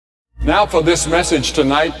Now for this message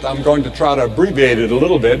tonight, I'm going to try to abbreviate it a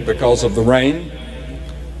little bit because of the rain.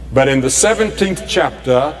 But in the 17th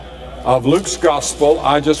chapter of Luke's Gospel,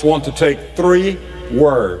 I just want to take three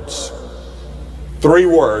words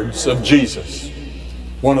of Jesus.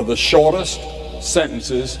 One of the shortest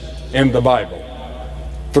sentences in the Bible.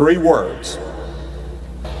 3 words.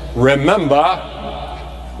 Remember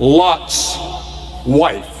Lot's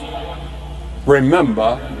wife.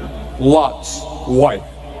 Remember Lot's wife.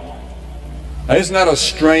 Now, isn't that a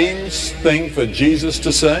strange thing for Jesus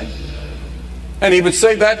to say? And he would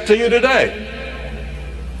say that to you today.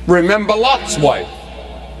 Remember Lot's wife.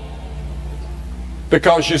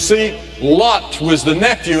 Because you see, Lot was the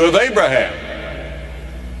nephew of Abraham.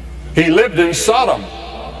 He lived in Sodom,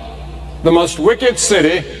 the most wicked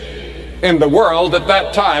city in the world at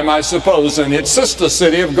that time, I suppose, and its sister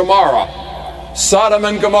city of Gomorrah. Sodom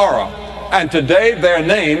and Gomorrah. And today their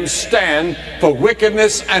names stand for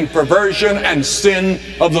wickedness and perversion and sin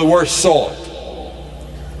of the worst sort.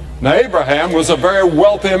 Now, Abraham was a very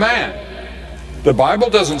wealthy man. The Bible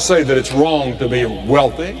doesn't say that it's wrong to be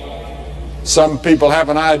wealthy. Some people have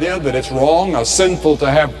an idea that it's wrong or sinful to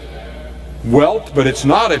have wealth, but it's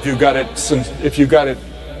not if you got it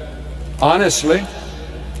honestly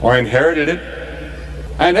or inherited it.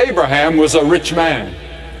 And Abraham was a rich man.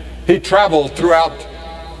 He traveled throughout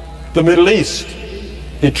the Middle East.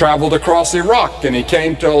 He traveled across Iraq and he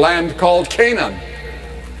came to a land called Canaan.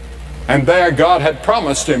 And there God had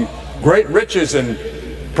promised him great riches and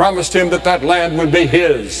promised him that that land would be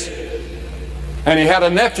his. And he had a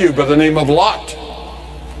nephew by the name of Lot.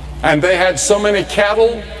 And they had so many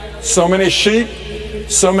cattle, so many sheep,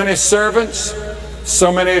 so many servants,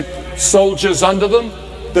 so many soldiers under them,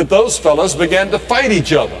 that those fellows began to fight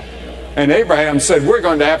each other. And Abraham said, we're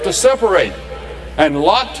going to have to separate. And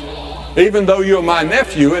Lot, even though you're my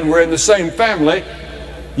nephew and we're in the same family,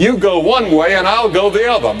 you go one way and I'll go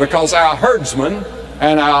the other, because our herdsmen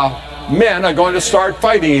and our men are going to start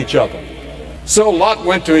fighting each other. So Lot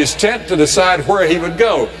went to his tent to decide where he would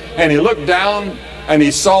go. And he looked down and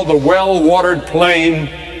he saw the well-watered plain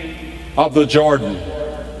of the Jordan.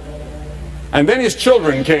 And then his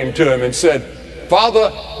children came to him and said,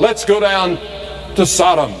 Father, let's go down to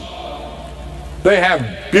Sodom. They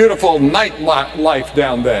have beautiful nightlife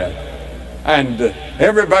down there. And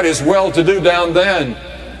everybody's well-to-do down there. And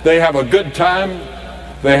they have a good time.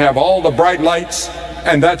 They have all the bright lights.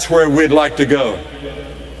 And that's where we'd like to go.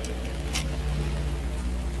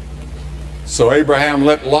 So Abraham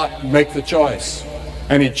let Lot make the choice.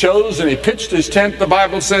 And he chose and he pitched his tent, the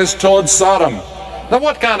Bible says, towards Sodom. Now,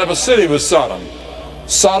 what kind of a city was Sodom?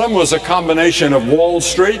 Sodom was a combination of Wall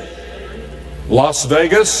Street, Las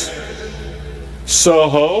Vegas,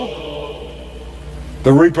 Soho, the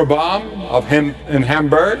Reeperbahn in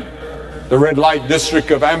Hamburg, the red light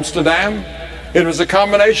district of Amsterdam. It was a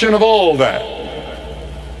combination of all that.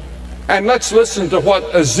 And let's listen to what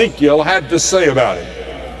Ezekiel had to say about it.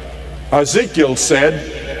 Ezekiel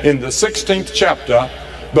said in the 16th chapter,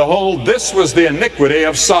 behold, this was the iniquity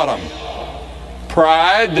of Sodom.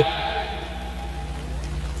 Pride,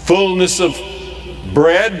 fullness of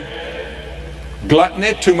bread,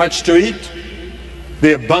 gluttony, too much to eat.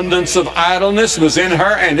 The abundance of idleness was in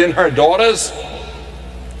her and in her daughters.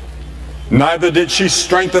 Neither did she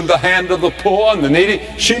strengthen the hand of the poor and the needy.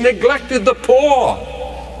 She neglected the poor.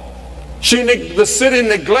 The city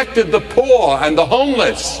neglected the poor and the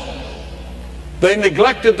homeless. They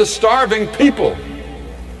neglected the starving people.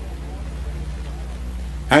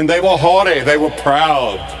 And they were haughty, they were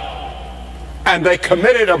proud. And they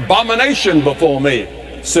committed abomination before me,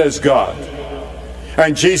 says God.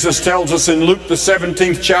 And Jesus tells us in Luke the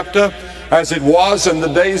 17th chapter, as it was in the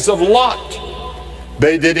days of Lot.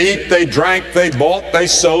 They did eat, they drank, they bought, they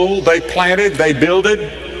sold, they planted, they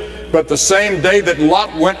builded. But the same day that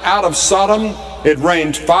Lot went out of Sodom, it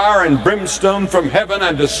rained fire and brimstone from heaven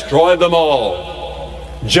and destroyed them all.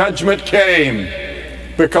 Judgment came,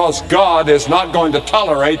 because God is not going to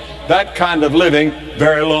tolerate that kind of living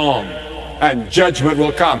very long. And judgment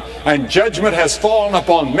will come. And judgment has fallen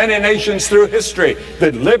upon many nations through history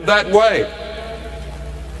that live that way.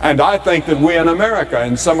 And I think that we in America,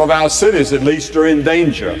 in some of our cities at least, are in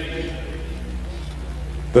danger.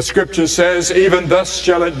 The scripture says, even thus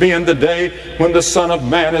shall it be in the day when the Son of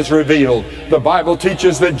Man is revealed. The Bible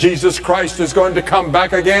teaches that Jesus Christ is going to come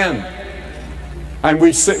back again. And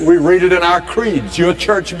we read it in our creeds. Your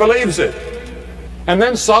church believes it. And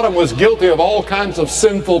then Sodom was guilty of all kinds of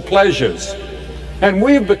sinful pleasures. And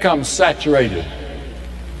we've become saturated.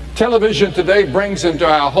 Television today brings into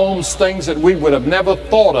our homes things that we would have never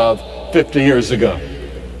thought of 50 years ago.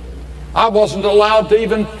 I wasn't allowed to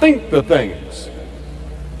even think the things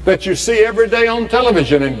that you see every day on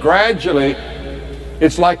television, and gradually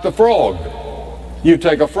it's like the frog. You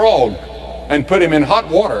take a frog and put him in hot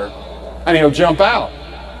water and he'll jump out.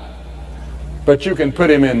 But you can put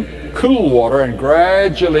him in cool water and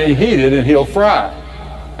gradually heat it and he'll fry.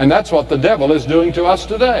 And that's what the devil is doing to us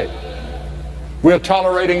today. We're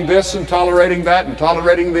tolerating this and tolerating that and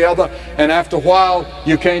tolerating the other, and after a while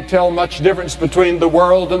you can't tell much difference between the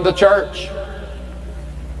world and the church.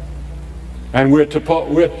 And we're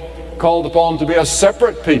called upon to be a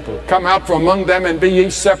separate people. Come out from among them and be ye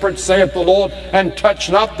separate, saith the Lord, and touch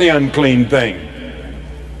not the unclean thing.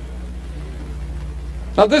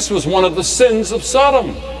 Now this was one of the sins of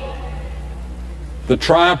Sodom. The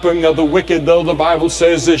triumphing of the wicked, though the Bible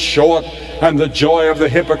says, is short, and the joy of the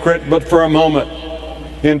hypocrite but for a moment.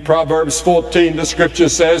 In Proverbs 14, the scripture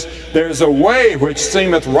says, there's a way which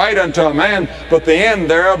seemeth right unto a man, but the end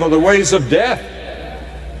thereof are the ways of death.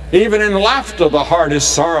 Even in laughter the heart is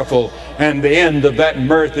sorrowful, and the end of that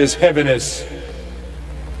mirth is heaviness.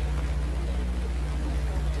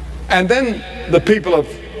 And then the people of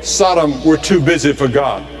Sodom were too busy for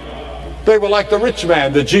God. They were like the rich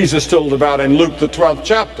man that Jesus told about in Luke the 12th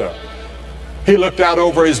chapter. He looked out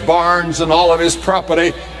over his barns and all of his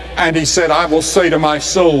property, and he said, I will say to my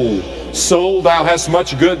soul, soul, thou hast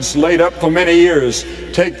much goods laid up for many years.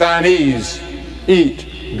 Take thine ease,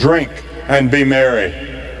 eat, drink, and be merry.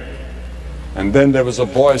 And then there was a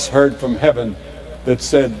voice heard from heaven that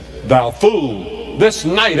said, thou fool, this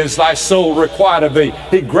night is thy soul required of thee.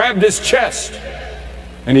 He grabbed his chest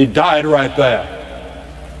and he died right there.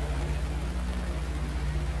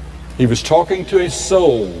 He was talking to his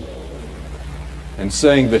soul and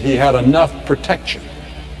saying that he had enough protection,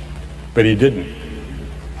 but he didn't.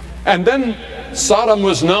 And then Sodom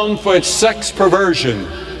was known for its sex perversion.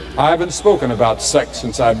 I haven't spoken about sex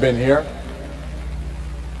since I've been here,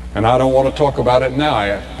 and I don't want to talk about it now,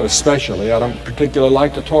 especially. I don't particularly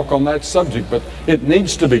like to talk on that subject, but it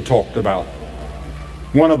needs to be talked about.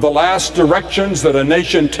 One of the last directions that a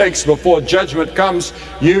nation takes before judgment comes,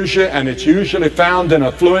 usually, and it's usually found in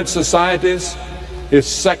affluent societies, is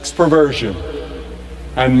sex perversion.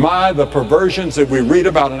 And the perversions that we read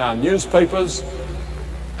about in our newspapers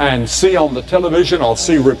and see on the television or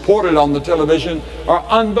see reported on the television are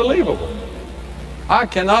unbelievable. I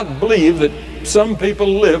cannot believe that some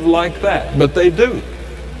people live like that, but they do.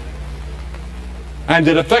 And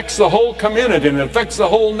it affects the whole community, and it affects the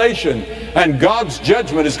whole nation. And God's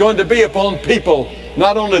judgment is going to be upon people,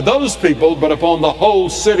 not only those people, but upon the whole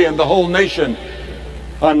city and the whole nation,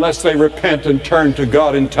 unless they repent and turn to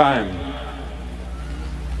God in time.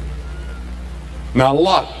 Now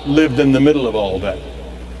Lot lived in the middle of all that.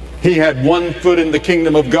 He had one foot in the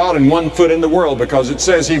kingdom of God and one foot in the world, because it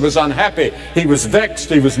says he was unhappy, he was vexed,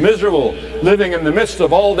 he was miserable, living in the midst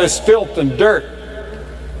of all this filth and dirt.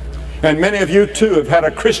 And many of you too have had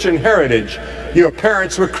a Christian heritage. Your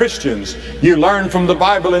parents were Christians. You learned from the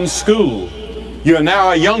Bible in school. You are now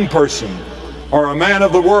a young person, or a man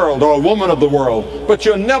of the world, or a woman of the world, but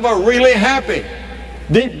you're never really happy.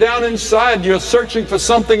 Deep down inside, you're searching for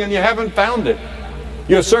something and you haven't found it.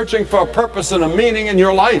 You're searching for a purpose and a meaning in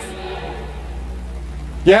your life.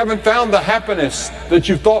 You haven't found the happiness that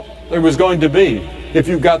you thought there was going to be if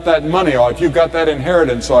you got that money, or if you got that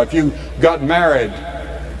inheritance, or if you got married.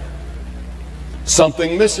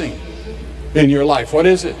 Something missing in your life. What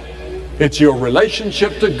is it? It's your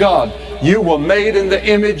relationship to God. You were made in the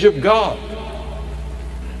image of God,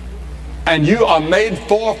 and you are made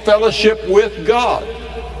for fellowship with God.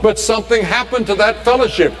 But something happened to that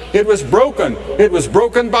fellowship. It was broken. It was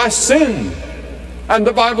broken by sin. And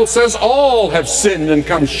the Bible says all have sinned and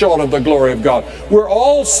come short of the glory of God. We're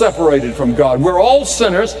all separated from God. We're all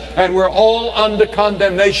sinners, and we're all under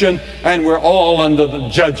condemnation, and we're all under the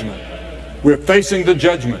judgment. We're facing the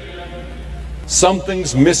judgment.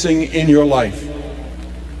 Something's missing in your life.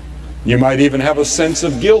 You might even have a sense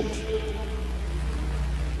of guilt.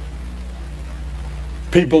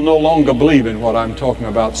 People no longer believe in what I'm talking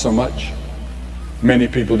about so much. Many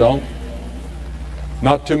people don't.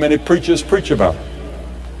 Not too many preachers preach about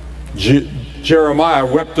it. Jeremiah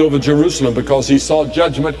wept over Jerusalem because he saw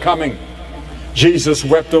judgment coming. Jesus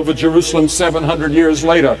wept over Jerusalem 700 years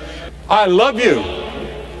later. I love you.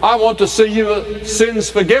 I want to see your sins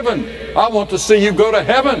forgiven. I want to see you go to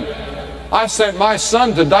heaven. I sent my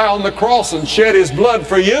son to die on the cross and shed his blood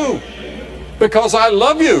for you because I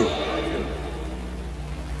love you.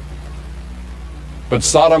 But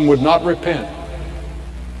Sodom would not repent.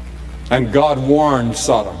 And God warned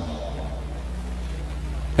Sodom.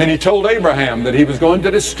 And he told Abraham that he was going to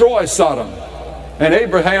destroy Sodom. And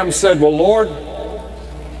Abraham said, well, Lord,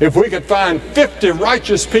 if we could find 50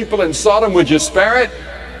 righteous people in Sodom, would you spare it?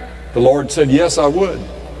 The Lord said, yes, I would.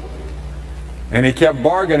 And he kept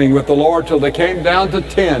bargaining with the Lord till they came down to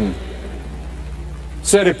 10.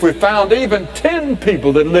 Said, if we found even 10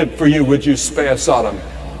 people that lived for you, would you spare Sodom?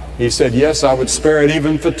 He said, yes, I would spare it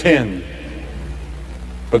even for 10.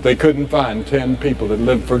 But they couldn't find 10 people that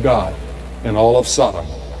lived for God in all of Sodom.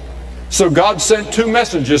 So God sent 2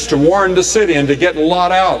 messengers to warn the city and to get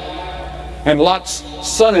Lot out. And Lot's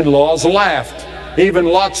son-in-laws laughed. Even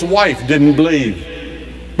Lot's wife didn't believe.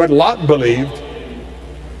 But Lot believed.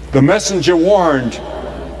 The messenger warned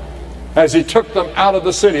as he took them out of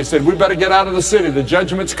the city. He said, we better get out of the city. The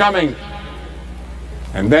judgment's coming.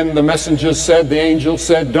 And then the messenger said, the angel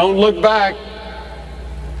said, don't look back.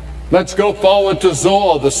 Let's go forward to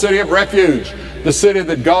Zoar, the city of refuge, the city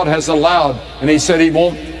that God has allowed. And he said he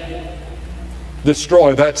won't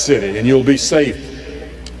destroy that city and you'll be safe.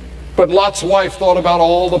 But Lot's wife thought about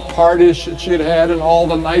all the parties that she had had and all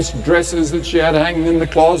the nice dresses that she had hanging in the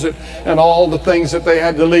closet and all the things that they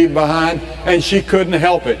had to leave behind, and she couldn't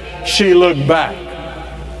help it. She looked back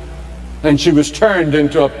and she was turned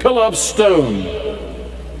into a pillar of stone.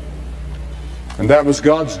 And that was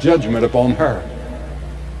God's judgment upon her.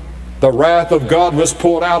 The wrath of God was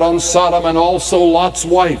poured out on Sodom and also Lot's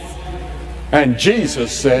wife. And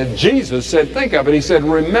Jesus said, think of it, he said,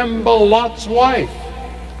 remember Lot's wife.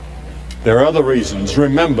 There are other reasons.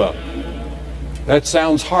 Remember. That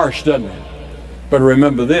sounds harsh, doesn't it? But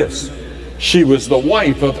remember this. She was the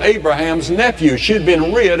wife of Abraham's nephew. She'd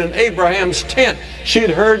been reared in Abraham's tent.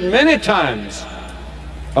 She'd heard many times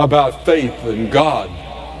about faith in God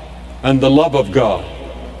and the love of God.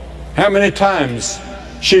 How many times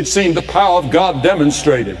she'd seen the power of God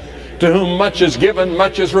demonstrated. To whom much is given,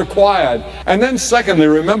 much is required. And then secondly,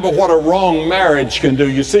 remember what a wrong marriage can do.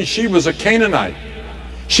 You see, she was a Canaanite.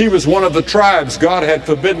 She was one of the tribes God had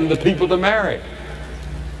forbidden the people to marry.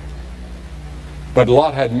 But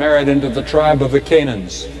Lot had married into the tribe of the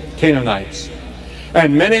Canaanites.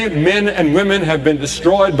 And many men and women have been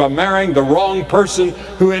destroyed by marrying the wrong person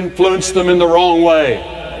who influenced them in the wrong way.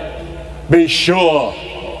 Be sure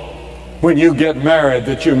when you get married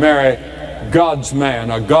that you marry God's man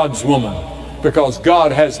or God's woman, because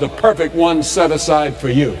God has the perfect one set aside for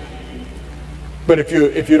you. But if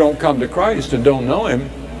you don't come to Christ and don't know him,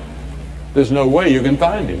 there's no way you can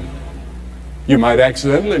find him. You might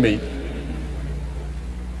accidentally meet.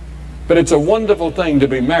 But it's a wonderful thing to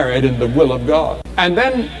be married in the will of God. And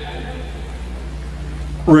then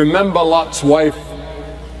remember Lot's wife,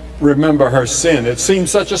 remember her sin. It seemed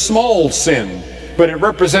such a small sin, but it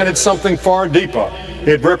represented something far deeper.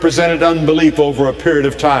 It represented unbelief over a period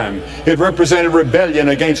of time. It represented rebellion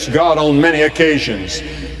against God on many occasions.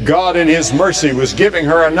 God in his mercy was giving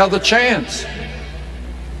her another chance.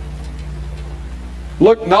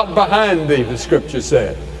 Look not behind thee, the scripture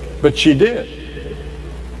said, but she did.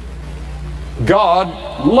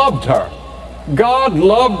 God loved her. God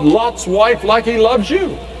loved Lot's wife like he loves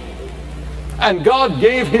you. And God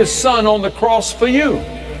gave his son on the cross for you.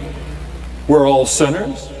 We're all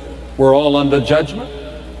sinners. We're all under judgment.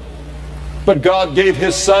 But God gave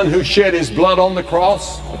his son who shed his blood on the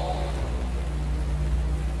cross.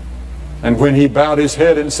 And when he bowed his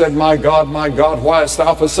head and said, my God, why hast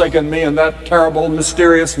thou forsaken me? In that terrible,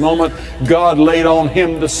 mysterious moment, God laid on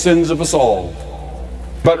him the sins of us all.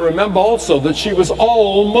 But remember also that she was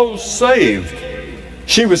almost saved.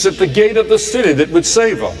 She was at the gate of the city that would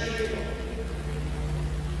save her.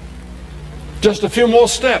 Just a few more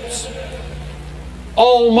steps.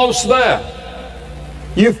 Almost there.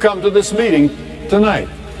 You've come to this meeting tonight.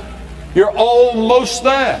 You're almost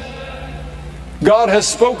there. God has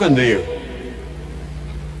spoken to you.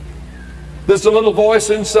 There's a little voice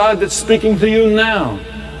inside that's speaking to you now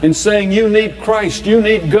and saying you need Christ, you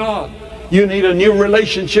need God, you need a new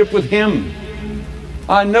relationship with him.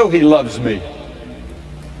 I know he loves me.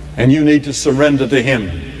 And you need to surrender to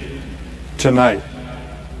him tonight.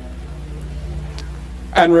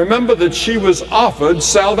 And remember that she was offered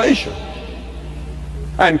salvation.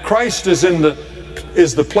 And Christ is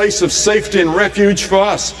the place of safety and refuge for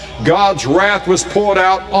us. God's wrath was poured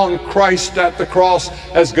out on Christ at the cross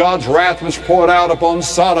as God's wrath was poured out upon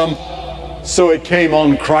Sodom. So it came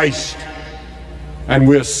on Christ. And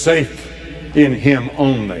we're safe in him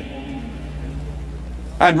only.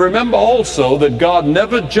 And remember also that God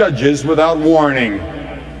never judges without warning.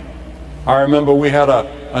 I remember we had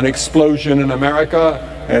an explosion in America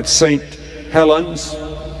at St. Helens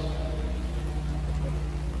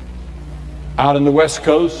out in the West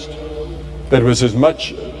Coast. There was as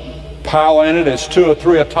much power in it as 2 or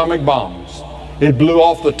 3 atomic bombs. It blew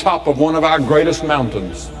off the top of one of our greatest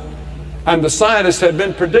mountains. And the scientists had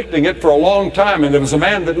been predicting it for a long time, and there was a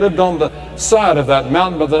man that lived on the side of that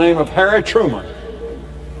mountain by the name of Harry Truman,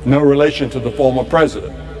 no relation to the former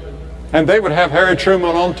president. And they would have Harry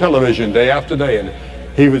Truman on television day after day, and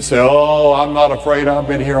he would say, "Oh, I'm not afraid. I've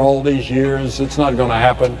been here all these years. It's not going to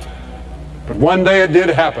happen." But one day it did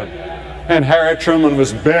happen, and Harry Truman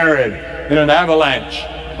was buried in an avalanche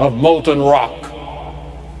of molten rock.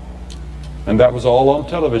 And that was all on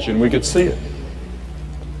television. We could see it.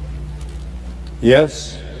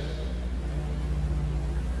 Yes,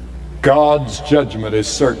 God's judgment is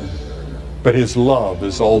certain, but His love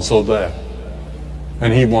is also there.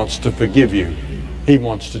 And He wants to forgive you. He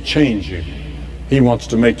wants to change you. He wants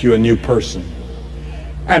to make you a new person.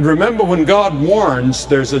 And remember, when God warns,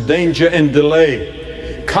 there's a danger in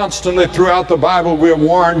delay. Constantly throughout the Bible, we're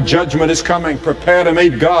warned judgment is coming. Prepare to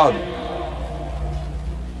meet God.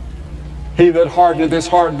 He that hardeneth his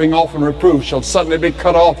heart, being often reproved, shall suddenly be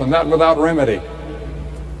cut off, and that without remedy.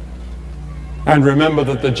 And remember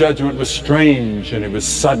that the judgment was strange and it was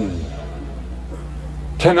sudden.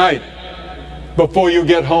 Tonight, before you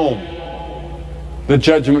get home, the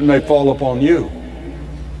judgment may fall upon you.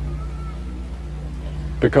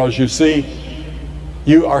 Because you see,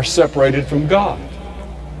 you are separated from God.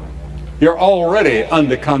 You're already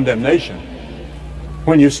under condemnation.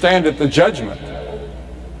 When you stand at the judgment,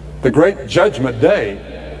 the great judgment day,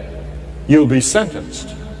 you'll be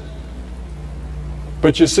sentenced.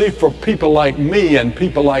 But you see, for people like me and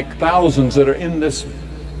people like thousands that are in this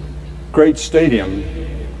great stadium,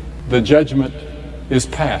 the judgment is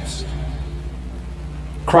past.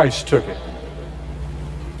 Christ took it.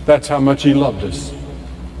 That's how much He loved us.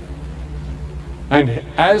 And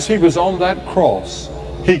as He was on that cross,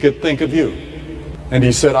 He could think of you. And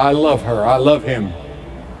He said, "I love her, I love him.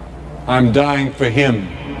 I'm dying for him."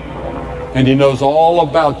 And He knows all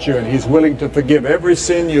about you, and He's willing to forgive every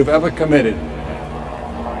sin you've ever committed.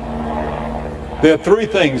 There are three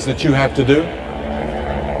things that you have to do.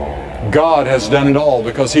 God has done it all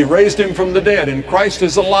because He raised Him from the dead, and Christ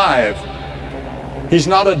is alive. He's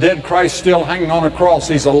not a dead Christ still hanging on a cross.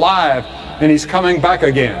 He's alive, and He's coming back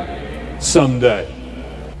again someday.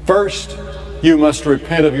 First, you must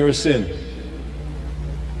repent of your sin.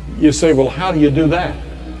 You say, "Well, how do you do that?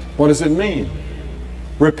 What does it mean?"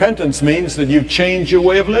 Repentance means that you change your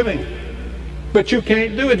way of living. But you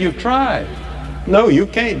can't do it. You've tried. No, you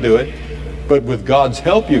can't do it. But with God's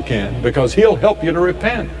help you can, because He'll help you to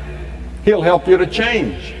repent. He'll help you to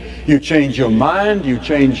change. You change your mind, you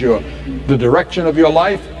change the direction of your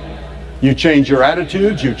life, you change your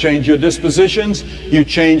attitudes, you change your dispositions, you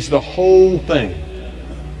change the whole thing.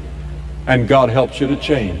 And God helps you to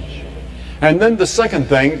change. And then the second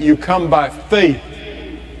thing, you come by faith.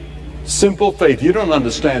 Simple faith. You don't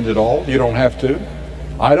understand it all. You don't have to.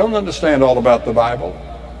 I don't understand all about the Bible.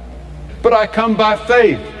 But I come by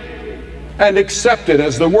faith and accept it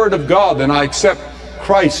as the Word of God. And I accept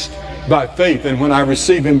Christ by faith. And when I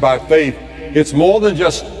receive Him by faith, it's more than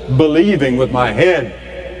just believing with my head.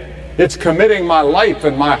 It's committing my life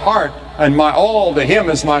and my heart and my all to Him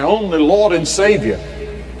as my only Lord and Savior.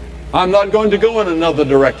 I'm not going to go in another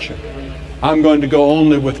direction. I'm going to go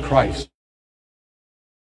only with Christ.